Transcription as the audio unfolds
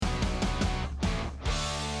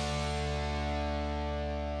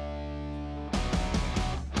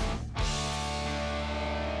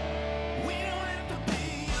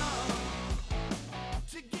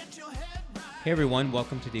Hey everyone,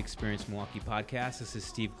 welcome to the Experience Milwaukee podcast. This is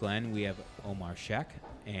Steve Glenn. We have Omar Sheck,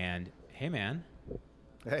 and hey man,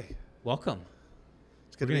 Hey, welcome.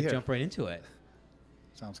 it's good We're to be gonna here. jump right into it.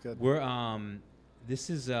 Sounds good.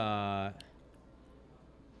 This is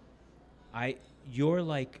you're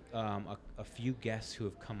like a few guests who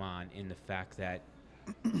have come on in the fact that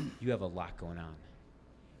you have a lot going on.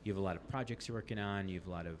 You have a lot of projects you're working on. You have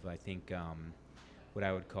a lot of, I think, what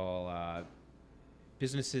I would call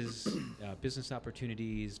businesses, business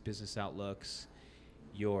opportunities, business outlooks.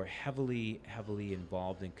 You're heavily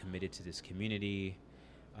involved and committed to this community.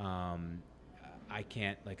 I've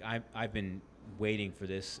been waiting for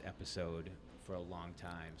this episode for a long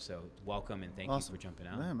time. So welcome and thank Awesome. you for jumping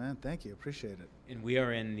on. Yeah, man, thank you. Appreciate it. And we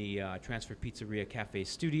are in the Transfer Pizzeria Cafe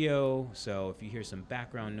studio. So if you hear some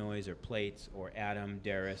background noise or plates or Adam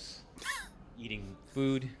Darris eating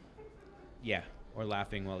food, yeah, or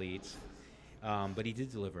laughing while he eats. But he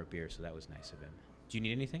did deliver a beer, so that was nice of him. Do you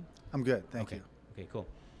need anything? I'm good. Thank you. Okay, cool.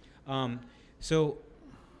 So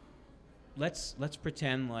let's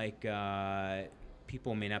pretend like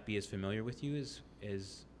people may not be as familiar with you as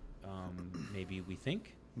maybe we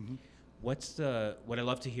think. Mm-hmm. What I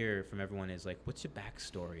love to hear from everyone is like, what's your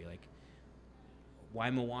backstory? Like,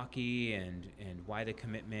 why Milwaukee and why the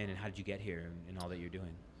commitment and how did you get here and all that you're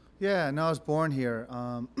doing? Yeah, no, I was born here.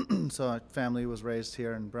 So my family was raised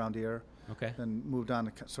here in Brown Deer. Okay. Then moved on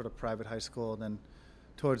to sort of private high school. Then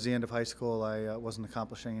towards the end of high school, I wasn't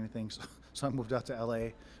accomplishing anything. So I moved out to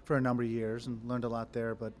LA for a number of years and learned a lot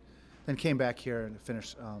there. But then came back here and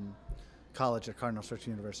finished college at Cardinal Stretch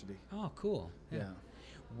University. Oh, cool. Yeah.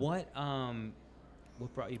 What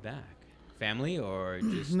brought you back? Family or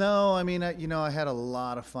just? No, I mean, I had a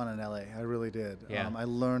lot of fun in LA. I really did. Yeah. I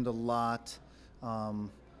learned a lot.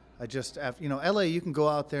 LA, you can go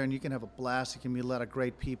out there and you can have a blast. You can meet a lot of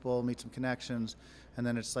great people, meet some connections, and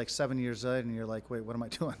then it's like 7 years later and you're like, wait, what am I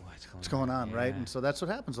doing? What's going on, right? Yeah. And so that's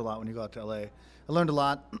what happens a lot when you go out to LA. I learned a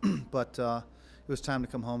lot, but it was time to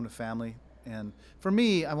come home to family. And for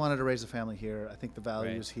me, I wanted to raise a family here. I think the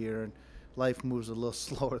value is here, and life moves a little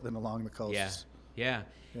slower than along the coast. Yeah.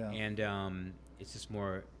 Yeah. And it's just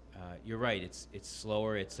more. You're right. It's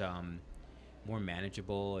slower. It's more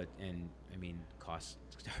manageable, and I mean costs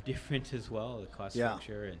are different as well. The cost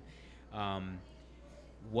structure and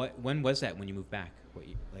when was that when you moved back?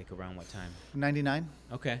 Around what time? 99,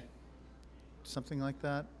 Okay. something like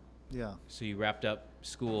that. Yeah. So you wrapped up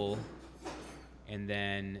school, and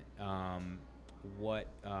then what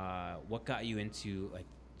got you into like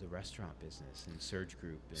the restaurant business and Surge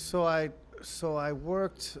Group? And So I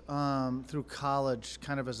worked through college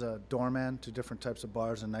kind of as a doorman to different types of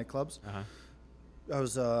bars and nightclubs. Uh-huh. I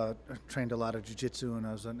was trained a lot of jiu-jitsu and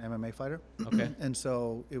I was an MMA fighter. Okay. And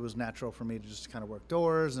so it was natural for me to just kind of work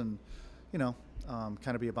doors and,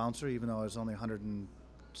 kind of be a bouncer, even though I was only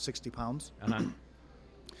 160 pounds. Uh-huh.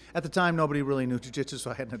 At the time, nobody really knew jiu-jitsu,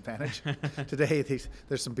 so I had an advantage. Today,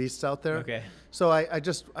 there's some beasts out there. Okay. So I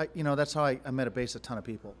that's how I met a ton of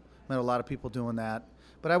people. Met a lot of people doing that.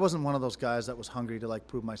 But I wasn't one of those guys that was hungry to like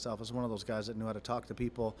prove myself. I was one of those guys that knew how to talk to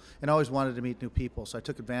people and always wanted to meet new people. So I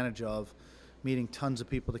took advantage of meeting tons of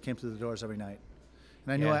people that came through the doors every night.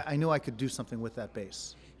 And I knew I could do something with that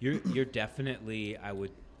base. You're definitely, I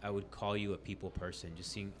would call you a people person.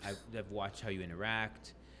 Just seeing, I've watched how you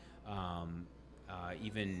interact.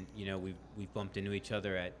 Even we've bumped into each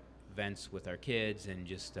other at events with our kids, and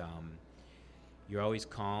just you're always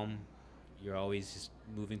calm. You're always just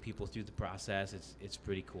moving people through the process. It's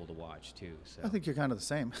pretty cool to watch too. So I think you're kind of the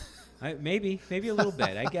same. maybe a little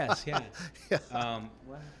bit. I guess. Yeah. Yeah.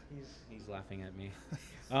 Well, he's laughing at me.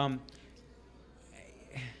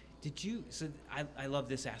 Did you? So I love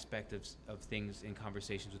this aspect of things in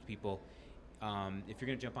conversations with people. If you're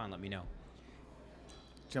gonna jump on, let me know.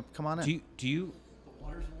 Come on in. Do you?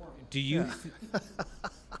 Water's warm. Do you?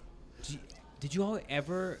 Did you all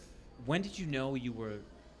ever? When did you know you were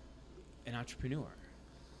an entrepreneur?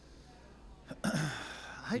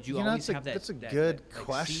 Did you always have that? That's a that good like,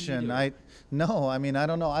 question. seed, or- I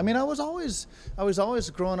don't know. I mean, I was always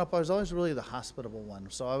growing up. I was always really the hospitable one.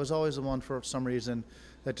 So I was always the one for some reason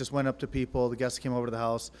that just went up to people. The guests came over to the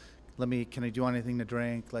house. Can I do anything to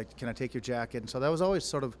drink? Like, can I take your jacket? And so that was always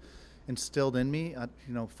sort of instilled in me,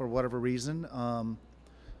 for whatever reason.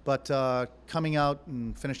 But coming out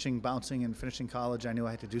and finishing bouncing and finishing college, I knew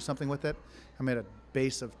I had to do something with it. I made a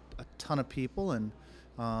base of a ton of people and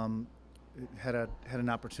had an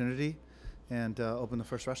opportunity and opened the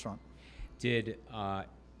first restaurant. Did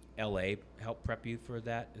LA help prep you for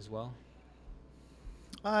that as well?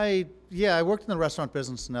 I worked in the restaurant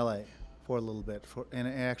business in LA for a little bit, and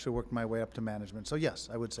I actually worked my way up to management. So yes,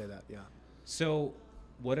 I would say that. Yeah. So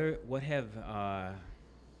what have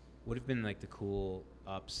been like the cool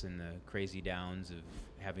ups and the crazy downs of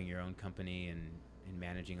having your own company and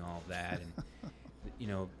managing all of that and you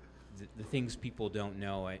know the things people don't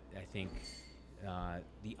know. I think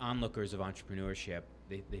the onlookers of entrepreneurship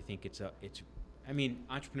they think it's I mean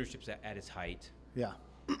entrepreneurship's at its height. Yeah.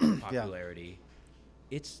 Popularity.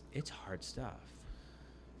 It's hard stuff.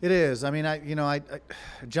 It is. I mean, I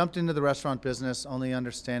jumped into the restaurant business only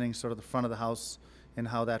understanding sort of the front of the house and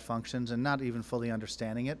how that functions and not even fully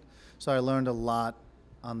understanding it. So I learned a lot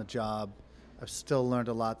on the job. I've still learned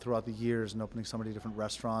a lot throughout the years in opening so many different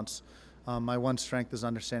restaurants. My one strength is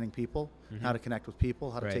understanding people, how to connect with people,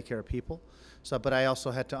 how to take care of people. So, but I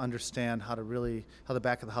also had to understand how the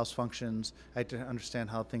back of the house functions. I had to understand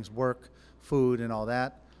how things work, food and all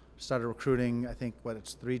that. Started recruiting, I think,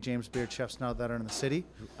 it's 3 James Beard chefs now that are in the city,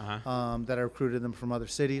 that I recruited them from other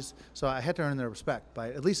cities. So I had to earn their respect by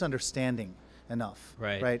at least understanding enough.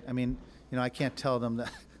 Right. I mean, I can't tell them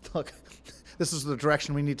that, look, this is the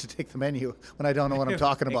direction we need to take the menu when I don't know what I'm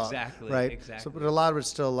talking about. Exactly. Right. Exactly. So, but a lot of it's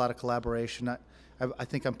still a lot of collaboration. I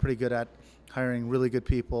think I'm pretty good at hiring really good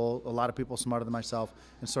people, a lot of people smarter than myself,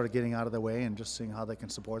 and sort of getting out of their way and just seeing how they can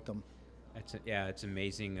support them. It's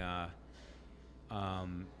amazing.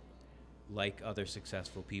 Like other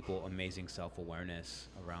successful people, amazing self-awareness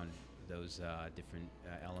around those different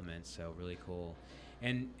elements. So really cool,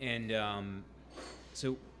 and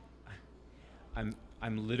so I'm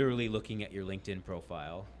literally looking at your LinkedIn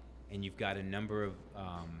profile, and you've got a number of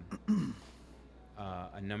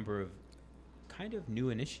kind of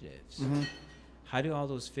new initiatives. Mm-hmm. How do all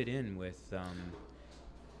those fit in with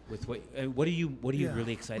what are you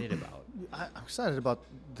really excited about? I'm excited about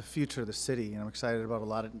the future of the city, and I'm excited about a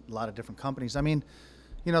lot of different companies. I mean,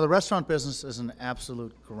 the restaurant business is an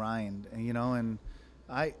absolute grind, and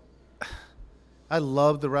I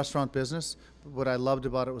love the restaurant business, but what I loved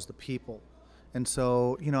about it was the people. And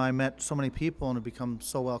so, I met so many people and have become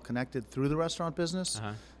so well connected through the restaurant business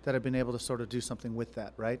that I've been able to sort of do something with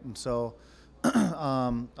that, right? And so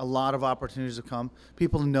a lot of opportunities have come.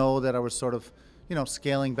 People know that I was sort of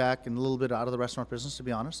scaling back and a little bit out of the restaurant business, to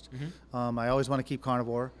be honest. I always want to keep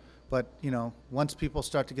carnivore, but once people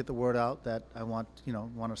start to get the word out that I want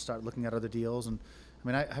to start looking at other deals, and I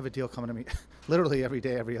mean, I have a deal coming to me literally every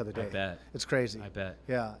day, every other day. I bet. It's crazy. I bet.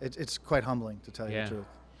 Yeah, it's quite humbling, to tell you the truth.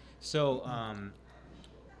 So,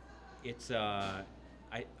 it's I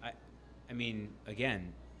mean,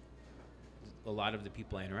 again, a lot of the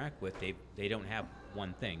people I interact with, they don't have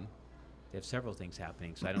one thing. They have several things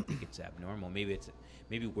happening, so I don't think it's abnormal. Maybe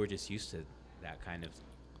we're just used to that kind of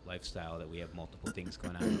lifestyle, that we have multiple things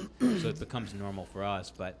going on, so it becomes normal for us.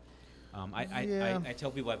 But I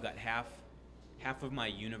tell people I've got half of my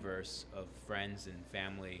universe of friends and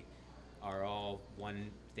family are all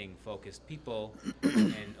one thing focused people,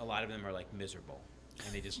 and a lot of them are like miserable,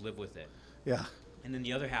 and they just live with it. Yeah. And then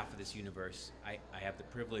the other half of this universe, I have the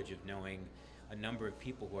privilege of knowing a number of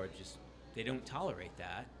people who are just, they don't tolerate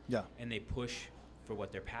that. Yeah. And they push for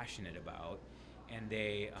what they're passionate about, and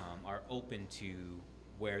they are open to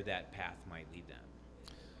where that path might lead them.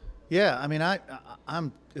 Yeah, I mean,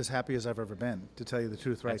 I'm as happy as I've ever been, to tell you the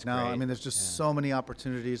truth right That's now. great. I mean, there's just so many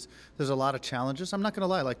opportunities. There's a lot of challenges. I'm not going to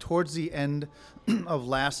lie. Like towards the end of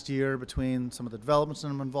last year, between some of the developments that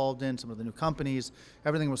I'm involved in, some of the new companies,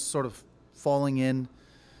 everything was sort of falling in,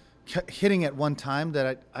 hitting at one time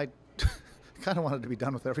that I kind of wanted to be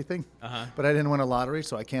done with everything, but I didn't win a lottery,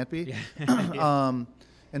 so I can't be. Yeah.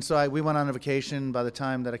 And so we went on a vacation. By the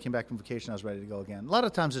time that I came back from vacation, I was ready to go again. A lot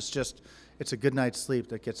of times it's a good night's sleep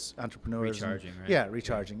that gets entrepreneurs. Recharging, right? Yeah,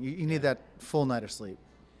 recharging. You need that full night of sleep.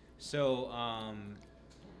 So,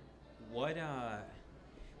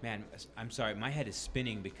 man, I'm sorry, my head is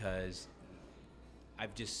spinning because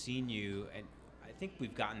I've just seen you, and I think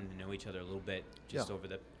we've gotten to know each other a little bit just over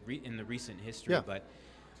in the recent history, but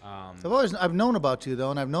I've known about you though,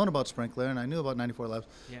 and I've known about Sprinkler, and I knew about 94 Labs,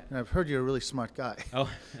 and I've heard you're a really smart guy. Oh,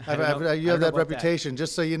 you have that reputation,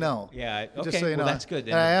 just so you know. Yeah, okay. Just so you know. Well, that's good.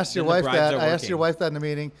 Then and I asked your wife that. I asked your wife that in the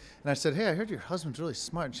meeting, and I said, "Hey, I heard your husband's really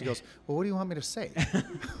smart." And she goes, "Well, what do you want me to say?"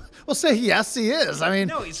 Well, say yes, he is. I mean,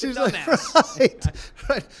 no, he's a dumbass.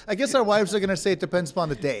 Right. I guess our wives are going to say it depends upon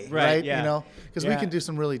the day, right? Yeah. Because we can do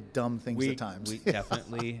some really dumb things at times. We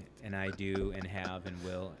definitely, and I do, and have, and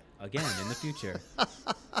will again in the future,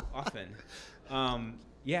 often.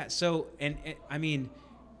 So, and I mean,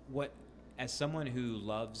 as someone who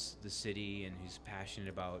loves the city and who's passionate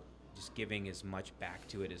about just giving as much back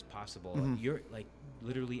to it as possible, you're like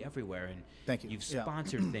literally everywhere, and thank you. You've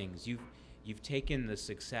sponsored things. You've taken the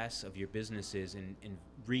success of your businesses and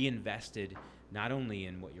reinvested not only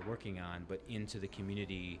in what you're working on, but into the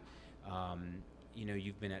community.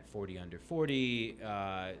 you've been at 40 Under 40,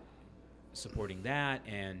 supporting that,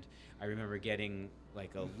 and I remember getting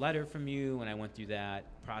like a letter from you when I went through that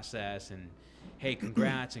process, and hey,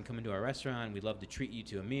 congrats, and come into our restaurant. We'd love to treat you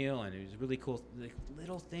to a meal, and it was really cool, like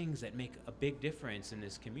little things that make a big difference in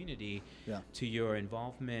this community. Yeah. To your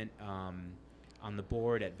involvement on the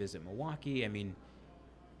board at Visit Milwaukee. I mean,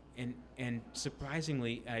 and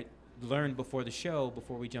surprisingly, I learned before the show,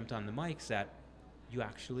 before we jumped on the mics, that you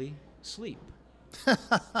actually sleep.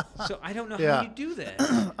 So I don't know how you do that.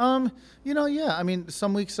 Yeah. I mean,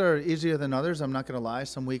 some weeks are easier than others. I'm not going to lie.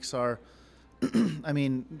 Some weeks are, I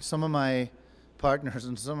mean, some of my partners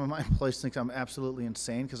and some of my employees think I'm absolutely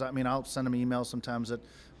insane because, I mean, I'll send them emails sometimes at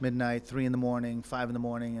midnight, 3 in the morning, 5 in the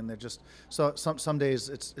morning, and they're just, so some days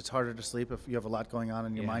it's harder to sleep if you have a lot going on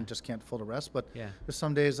and your mind just can't full to rest. But there's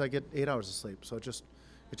some days I get 8 hours of sleep. So it just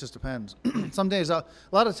depends. Some days, a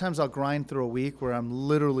lot of times I'll grind through a week where I'm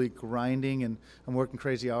literally grinding and I'm working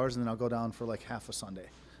crazy hours, and then I'll go down for like half a Sunday.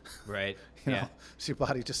 Right. you know, so your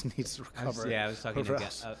body just needs to recover. I was talking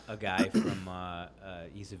to a guy from,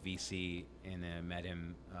 he's a VC, and I met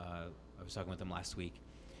him, I was talking with him last week,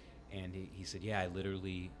 and he said, I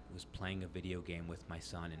literally was playing a video game with my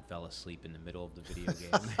son and fell asleep in the middle of the video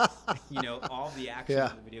game. All the action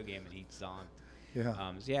of the video game, and he zonked. Yeah.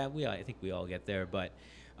 I think we all get there, but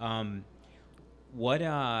what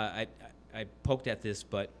I poked at this,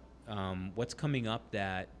 but what's coming up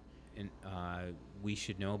that we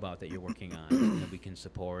should know about that you're working on that we can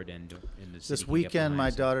support and in the city this weekend?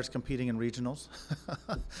 My daughter's competing in regionals.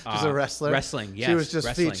 She's a wrestler. Wrestling, yes. She was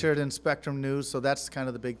just featured in Spectrum News, so that's kind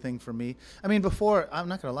of the big thing for me. I mean, before, I'm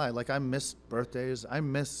not gonna lie, like I missed birthdays, I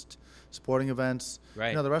missed sporting events.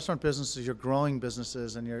 Right. The restaurant businesses, you're growing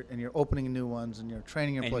businesses, and you're opening new ones, and you're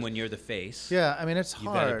training your employees. And when you're the face. Yeah, I mean, it's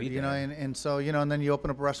hard, and so, and then you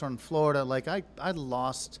open up a restaurant in Florida. Like I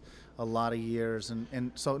lost a lot of years,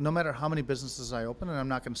 and so no matter how many businesses I open, and I'm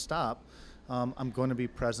not going to stop, I'm going to be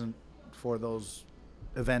present for those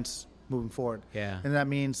events moving forward. Yeah. And that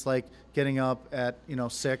means like getting up at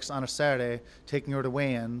 6 on a Saturday, taking her to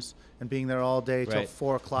weigh-ins, and being there all day till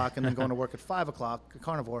 4 o'clock, and then going to work at 5 o'clock at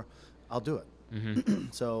Carnivore. I'll do it. Mm-hmm.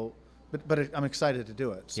 So, but I'm excited to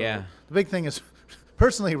do it. So yeah. The big thing is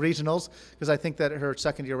personally regionals, because I think that her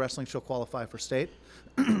second year wrestling she'll qualify for state.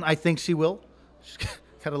 I think she will. She's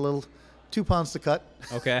got a little 2 pounds to cut.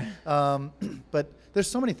 Okay. But there's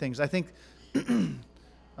so many things. I think the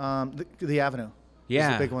Avenue is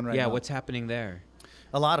a big one right now. Yeah, what's happening there?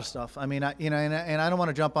 A lot of stuff. I mean, and I don't want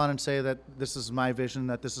to jump on and say that this is my vision,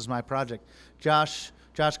 that this is my project. Josh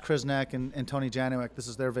Krisnak and Tony Januik, this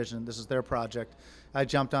is their vision, this is their project. I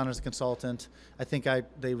jumped on as a consultant. I think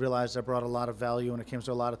they realized I brought a lot of value when it came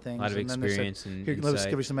to a lot of things. A lot of experience and insight. Let's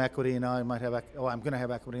give you some equity, and I might have. I'm going to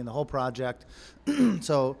have equity in the whole project.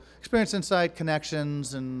 So experience, insight,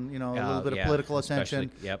 connections, and a little bit of political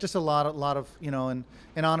attention. Just a lot of and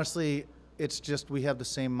honestly, it's just we have the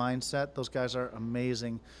same mindset. Those guys are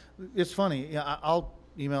amazing. It's funny. I'll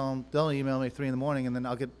email them. They'll email me at 3 a.m, and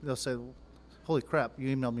then they'll say, holy crap,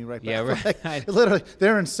 you emailed me right back. Yeah, right. Like, literally,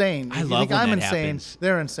 they're insane. I if love you think when I'm that insane, happens.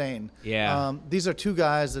 they're insane. Yeah. These are two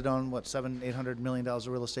guys that own, $700-800 million of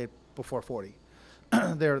real estate before 40.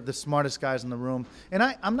 They're the smartest guys in the room. And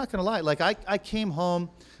I'm not going to lie. Like, I came home.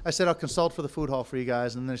 I said, I'll consult for the food hall for you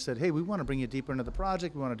guys. And then they said, hey, we want to bring you deeper into the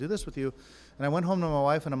project. We want to do this with you. And I went home to my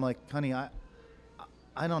wife, and I'm like, honey,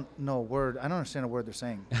 I don't know a word. I don't understand a word they're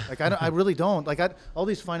saying. Like, I really don't. Like, all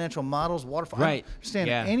these financial models, waterfall. Right. I don't understand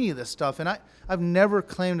any of this stuff. And I've never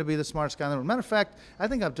claimed to be the smartest guy in the room. Matter of fact, I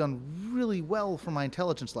think I've done really well for my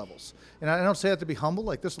intelligence levels. And I don't say that to be humble.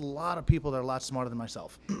 Like, there's a lot of people that are a lot smarter than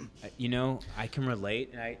myself. I can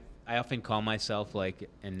relate. And I often call myself like,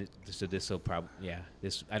 and so this will probably,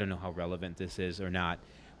 I don't know how relevant this is or not,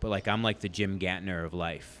 but like I'm like the Jim Gantner of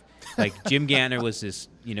life. Like Jim Gantner was this,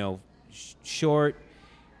 short,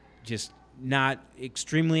 just not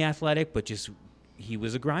extremely athletic, but just he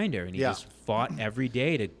was a grinder, and he just fought every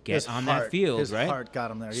day to get on that field. His right? heart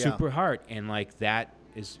got him there. Yeah. Super heart, and like that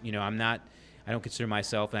is, I don't consider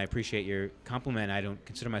myself, and I appreciate your compliment. I don't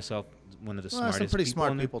consider myself one of the smartest. Some pretty people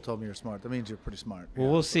smart people told me you're smart. That means you're pretty smart.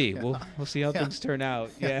 Well, we'll see. Yeah. We'll see how things turn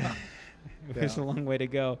out. Yeah. There's a long way to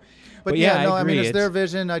go. But I mean, it's their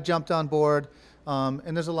vision. I jumped on board.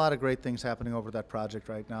 And there's a lot of great things happening over that project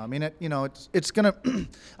right now. I mean, it's gonna.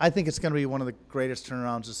 I think it's gonna be one of the greatest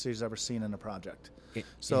turnarounds the city's ever seen in a project.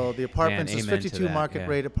 So the apartments, there's 52 market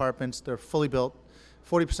rate apartments. They're fully built,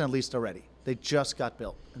 40% leased already. They just got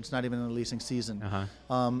built. It's not even in the leasing season.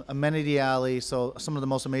 Amenity alley, so some of the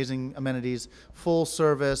most amazing amenities. Full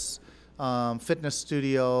service, fitness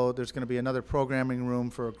studio. There's going to be another programming room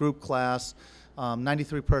for a group class.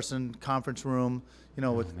 93-person conference room,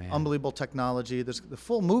 with man. unbelievable technology. There's the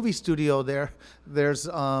full movie studio there. There's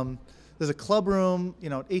a club room,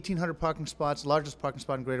 1,800 parking spots, largest parking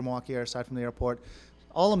spot in Greater Milwaukee area aside from the airport.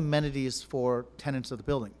 All amenities for tenants of the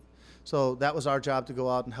building. So that was our job to go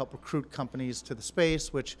out and help recruit companies to the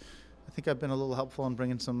space, which I think I've been a little helpful in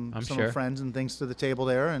bringing some sure. friends and things to the table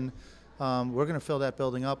there. And we're going to fill that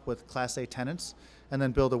building up with Class A tenants and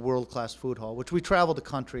then build a world-class food hall, which we traveled the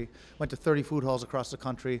country, went to 30 food halls across the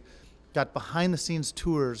country, got behind-the-scenes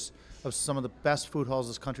tours of some of the best food halls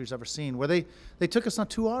this country's ever seen, where they took us on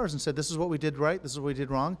 2 hours and said, this is what we did right, this is what we did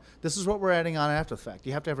wrong, this is what we're adding on after the fact.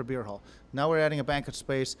 You have to have a beer hall. Now we're adding a banquet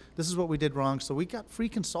space. This is what we did wrong. So we got free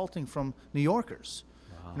consulting from New Yorkers.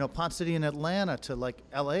 Wow. Pond City and Atlanta to like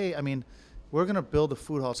LA. I mean, we're going to build a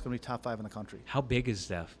food hall. It's going to be top 5 in the country. How big is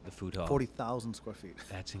the food hall? 40,000 square feet.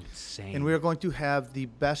 That's insane. And we are going to have the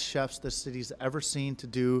best chefs this city's ever seen to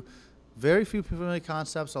do very few familiar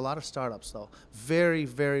concepts, a lot of startups though. Very,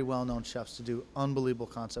 very well-known chefs to do unbelievable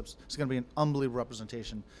concepts. It's going to be an unbelievable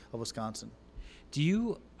representation of Wisconsin.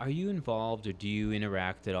 Are you involved or do you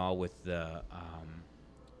interact at all with the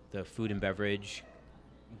food and beverage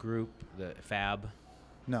group, the FAB,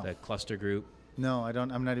 No. the cluster group? No, I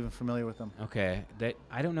don't. I'm not even familiar with them. Okay,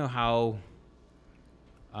 I don't know how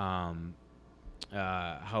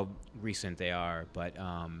recent they are, but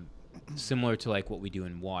similar to like what we do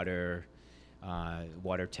in water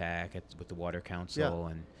tech with the Water Council,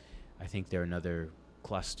 and I think they're another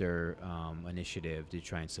cluster initiative to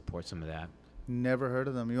try and support some of that. Never heard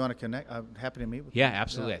of them. You want to connect? I'm happy to meet with Yeah, them.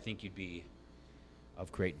 absolutely. I think you'd be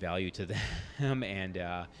of great value to them, and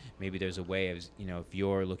maybe there's a way of, if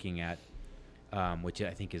you're looking at, which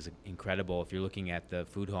I think is incredible, if you're looking at the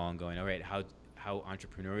food hall and going, all right, how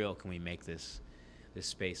entrepreneurial can we make this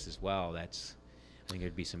space as well? I think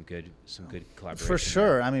there'd be some good collaboration. For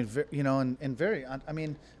sure. I mean,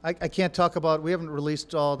 I can't talk about. We haven't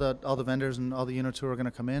released all the vendors and all the units who are going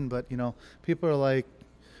to come in, but people are like,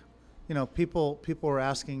 people were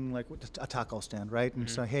asking like a taco stand, right? And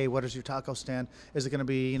so, hey, what is your taco stand? Is it going to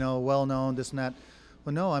be well known, this and that?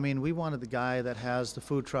 Well, no. I mean, we wanted the guy that has the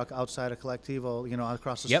food truck outside of Collectivo,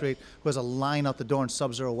 across the street, who has a line out the door in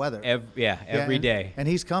sub-zero weather. Every day. And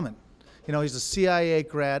he's coming. He's a CIA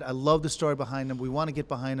grad. I love the story behind him. We want to get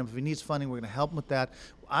behind him. If he needs funding, we're going to help him with that.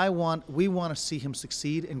 We want to see him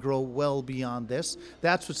succeed and grow well beyond this.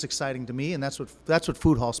 That's what's exciting to me, and that's what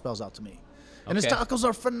food hall spells out to me. And his tacos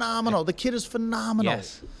are phenomenal. The kid is phenomenal.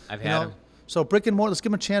 Yes, I've had him. So brick and mortar. Let's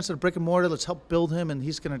give him a chance at brick and mortar. Let's help build him, and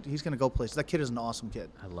he's gonna go places. That kid is an awesome kid.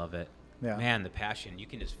 I love it. Yeah. Man, the passion, you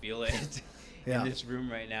can just feel it in this room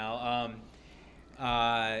right now.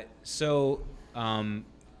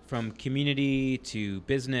 From community to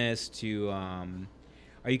business to, are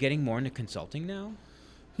you getting more into consulting now?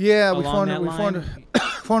 Yeah, we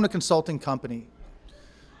formed a consulting company.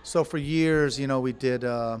 So for years, we did.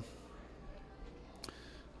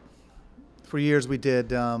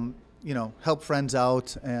 Help friends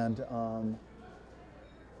out and.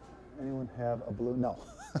 Anyone have a blue? No.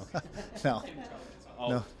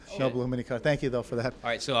 Okay. No blue mini car. Thank you though for that. All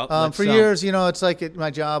right, so for years, it's like my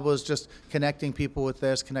job was just connecting people with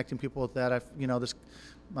this, connecting people with that.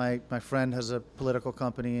 My friend has a political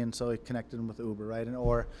company, and so he connected him with Uber, right? And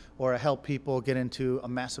or I help people get into a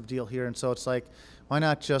massive deal here, and so it's like, why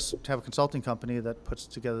not just have a consulting company that puts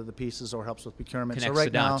together the pieces or helps with procurement? Connects so the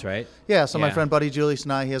dots, right? Yeah. So my friend Buddy Julius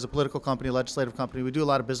and he has a political company, a legislative company. We do a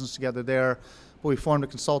lot of business together there. But we formed a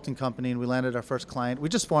consulting company, and we landed our first client. We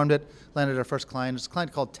just formed it, landed our first client. It's a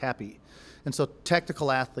client called Tappy, and so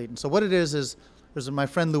technical athlete. And so what it is there's my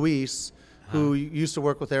friend Luis, who used to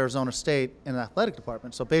work with Arizona State in the athletic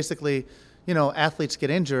department. So basically, athletes get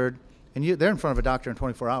injured, and they're in front of a doctor in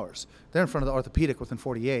 24 hours. They're in front of the orthopedic within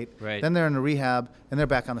 48. Right. Then they're in the rehab, and they're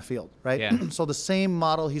back on the field, right? Yeah. So the same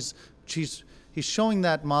model, he's showing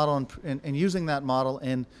that model and using that model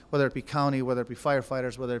in whether it be county, whether it be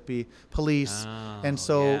firefighters, whether it be police. And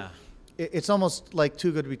so it's almost like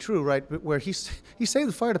too good to be true, right? Where he saved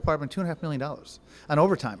the fire department $2.5 million on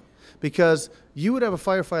overtime. Because you would have a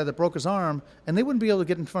firefighter that broke his arm, and they wouldn't be able to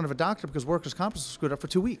get in front of a doctor because workers' comp was screwed up for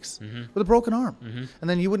 2 weeks with a broken arm. And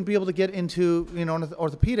then you wouldn't be able to get into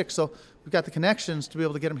orthopedic. So we've got the connections to be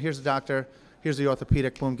able to get him. Here's the doctor. Here's the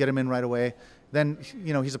orthopedic. Boom, get him in right away. Then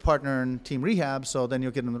he's a partner in team rehab, so then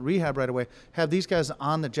you'll get him in the rehab right away. Have these guys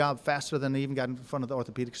on the job faster than they even got in front of the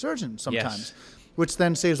orthopedic surgeon sometimes. Which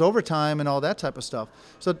then saves overtime and all that type of stuff.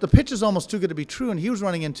 So the pitch is almost too good to be true, and he was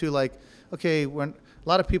running into like, okay, when a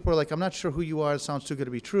lot of people are like, I'm not sure who you are, it sounds too good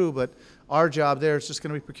to be true, but our job there is just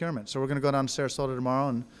going to be procurement. So we're going to go down to Sarasota tomorrow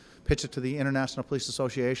and pitch it to the International Police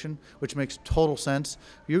Association, which makes total sense.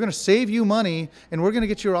 You're going to save you money, and we're going to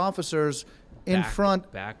get your officers in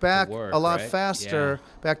front, back back to work, a lot right? faster,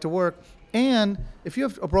 Yeah. back to work. And if you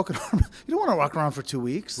have a broken arm, you don't want to walk around for 2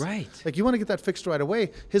 weeks. Right. Like, you want to get that fixed right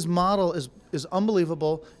away. His model is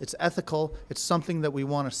unbelievable. It's ethical. It's something that we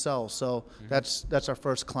want to sell. So that's our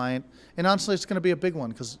first client. And honestly, it's going to be a big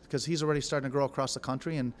one because he's already starting to grow across the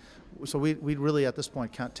country. And so we really, at this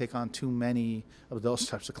point, can't take on too many of those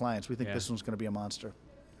types of clients. We think Yeah. this one's going to be a monster.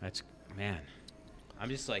 That's, man, I'm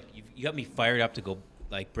just like, you got me fired up to go,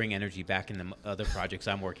 like, bring energy back in the other projects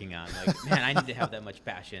I'm working on. Like, man, I need to have that much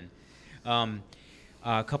passion.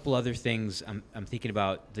 A couple other things I'm thinking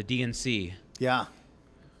about. The DNC Yeah.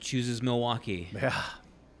 chooses Milwaukee. Yeah.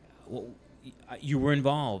 Well, you were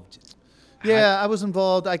involved. Yeah, I was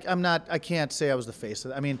involved. I can't say I was the face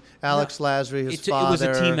of it. I mean, Alex Lasry, his father. It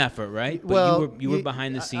was a team effort, right? But Well, you were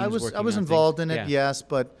behind the scenes working I was on involved things. in it, Yeah. yes,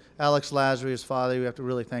 but Alex Lasry, his father, we have to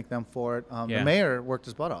really thank them for it. Yeah. The mayor worked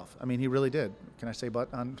his butt off. I mean, he really did. Can I say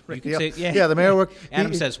butt on radio? say- yeah. Yeah, the mayor worked.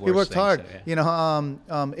 Adam says he worse worked things, hard. so, yeah. You know,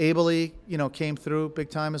 Abely, came through big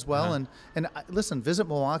time as well. Uh-huh. And listen, Visit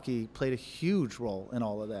Milwaukee played a huge role in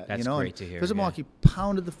all of that. That's and great to hear, Visit yeah. Milwaukee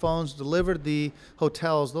pounded the phones, delivered the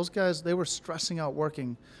hotels. Those guys, they were stressing out,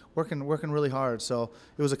 working really hard. So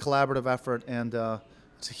it was a collaborative effort, and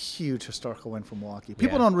it's a huge historical win for Milwaukee.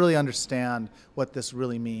 People Yeah. don't really understand what this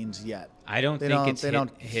really means yet. I don't They think don't- it's they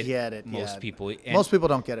don't hit get it most yet. people. And Most people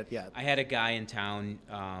don't get it yet. I had a guy in town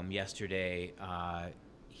yesterday.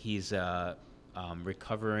 He's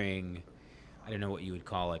recovering. I don't know what you would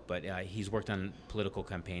call it, but he's worked on political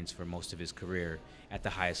campaigns for most of his career at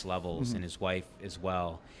the highest levels, and his wife as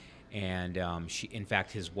well. And in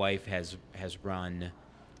fact, his wife has run,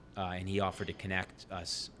 and he offered to connect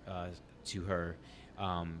us to her.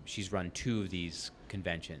 She's run 2 of these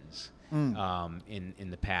conventions in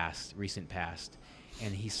the recent past.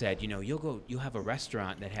 And he said, you'll have a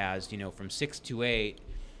restaurant that has, from 6 to 8,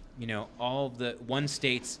 all of the one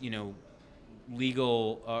state's,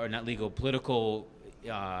 legal or not legal, political,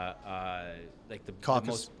 like the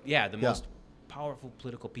Caucus. the most powerful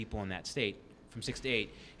political people in that state from 6 to 8,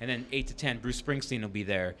 and then 8 to 10, Bruce Springsteen will be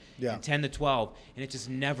there, Yeah. and 10 to 12, and it just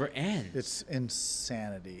never ends. It's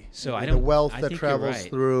insanity. So the wealth I that think you're travels right.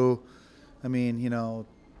 through. I mean,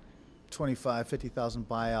 50,000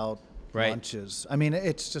 buyout Right. lunches. I mean,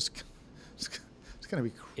 it's just it's going to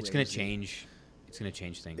be crazy. It's going to change. It's going to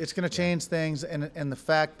change things. It's going to change things, and the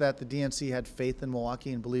fact that the DNC had faith in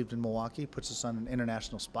Milwaukee and believed in Milwaukee puts us on an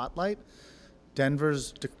international spotlight.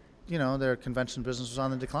 Denver's, their convention business was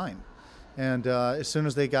on the decline, and as soon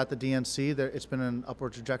as they got the DNC, it's been an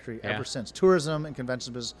upward trajectory ever since. Tourism and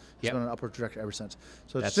convention business has been an upward trajectory ever since.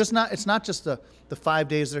 So it's not just the 5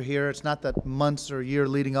 days they're here. It's not that months or a year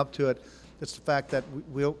leading up to it. It's the fact that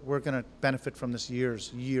we're going to benefit from this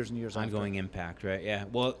years and years ongoing impact, right? Yeah.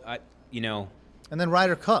 Well, And then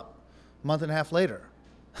Ryder Cup, a month and a half later.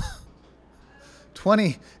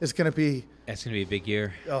 20 is going to be. that's going to be a big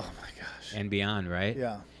year. Oh my gosh. And beyond, right?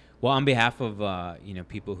 Yeah. Well, on behalf of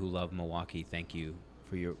people who love Milwaukee, thank you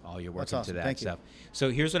for all your work That's into awesome. that Thank you. stuff. So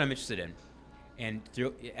here's what I'm interested in, and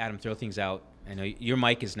Adam, throw things out. I know your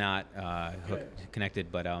mic is not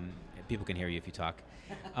connected, but people can hear you if you talk.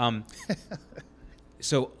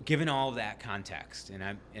 So, given all of that context, and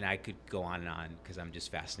I could go on and on because I'm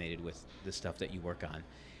just fascinated with the stuff that you work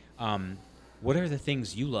on. What are the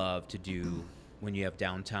things you love to do when you have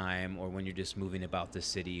downtime or when you're just moving about the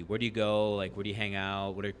city? Where do you go? Like, where do you hang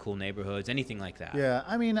out? What are cool neighborhoods? Anything like that? Yeah,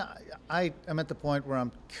 I mean, I'm at the point where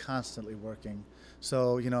I'm constantly working.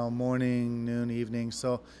 So, morning, noon, evening.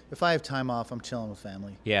 So if I have time off, I'm chilling with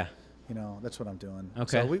family. Yeah. That's what I'm doing.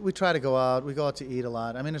 Okay. So we try to go out. We go out to eat a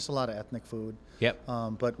lot. I mean, it's a lot of ethnic food. Yep.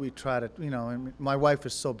 But we try to, and my wife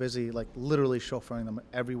is so busy, like literally chauffeuring them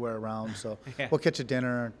everywhere around. So Yeah. we'll catch a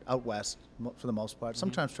dinner out west for the most part.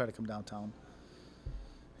 Sometimes try to come downtown.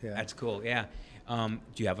 Yeah. That's cool. Yeah. Do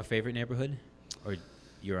you have a favorite neighborhood or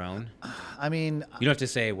your own? I mean, You don't have to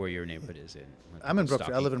say where your neighborhood is. I'm in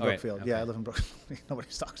Brookfield. I live in Okay, Brookfield. okay. Yeah, I live in Brookfield. Nobody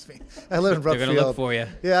stalks me. I live in They're Brookfield. gonna look for you.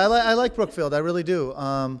 Yeah, I like Brookfield. I really do.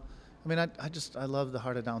 I mean, I love the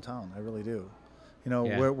heart of downtown. I really do.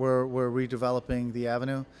 Yeah. We're redeveloping the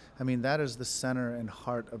avenue. I mean, that is the center and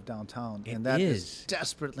heart of downtown, It and that is.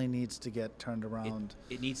 desperately needs to get turned around.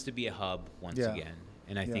 It needs to be a hub once Yeah. again,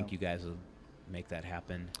 and I Yeah. think you guys will make that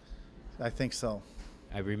happen. I think so.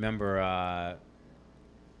 I remember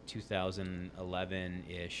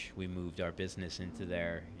 2011-ish, we moved our business into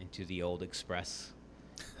the old Express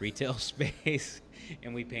retail space,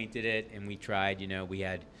 and we painted it, and we tried. We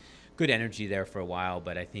had good energy there for a while,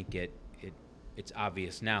 but I think it's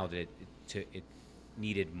obvious now that it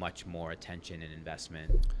needed much more attention and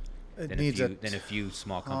investment It than needs a few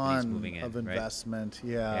small companies ton moving in, of right? investment.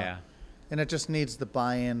 Yeah. And it just needs the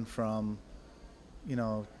buy-in from,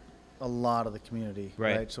 a lot of the community,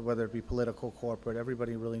 Right. So whether it be political, corporate,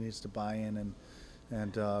 everybody really needs to buy in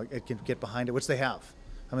and it can get behind it, which they have.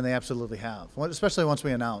 I mean, they absolutely have. Especially once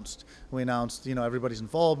we announced, everybody's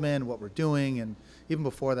involvement, what we're doing, and even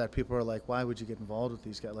before that, people are like, "Why would you get involved with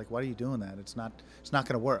these guys? Like, why are you doing that? It's not going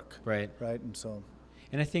to work." Right. And so,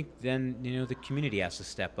 And I think then, the community has to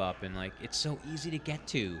step up and like, it's so easy to get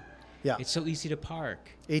to. yeah, It's so easy to park.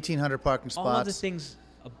 1,800 parking spots. All of the things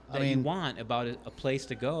that you mean, want about a place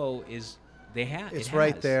to go is It's it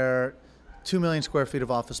right has. there. 2 million square feet of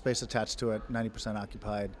office space attached to it, 90%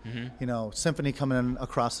 occupied. Symphony coming in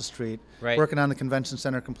across the street, Right. working on the convention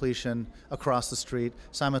center completion across the street.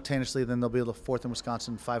 Simultaneously, then they'll build a fourth in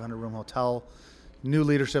Wisconsin 500-room hotel. New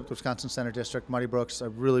leadership, the Wisconsin Center District, Marty Brooks. I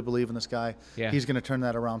really believe in this guy. Yeah. He's going to turn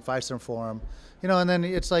that around. 5-star for him. And then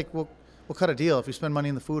it's like we'll cut a deal. If you spend money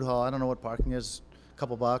in the food hall, I don't know what parking is, a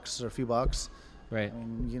couple bucks or a few bucks. Right. I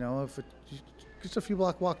mean, if it's a few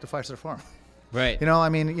block walk to 5-star farm. Right.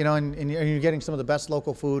 And you're getting some of the best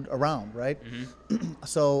local food around, right?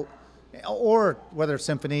 So, or whether it's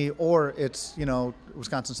Symphony or it's,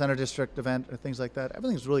 Wisconsin Center District event or things like that,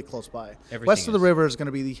 everything's really close by. Everything West of the is. river is going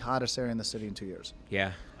to be the hottest area in the city in 2 years.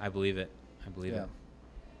 Yeah, I believe it. Yeah.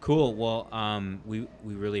 Cool. Well, we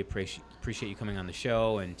really appreciate you coming on the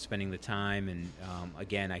show and spending the time. And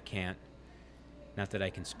again, I can't. Not that I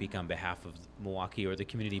can speak on behalf of Milwaukee or the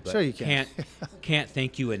community, but Sure you can. can't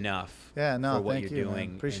thank you enough Yeah, no, for what thank you're you, man.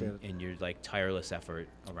 doing Appreciate it. and your like tireless effort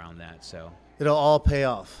around that. So It'll all pay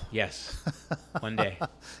off. yes, one day.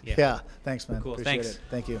 Yeah. Thanks, man. Cool, Appreciate thanks. it.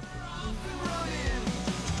 Thank you.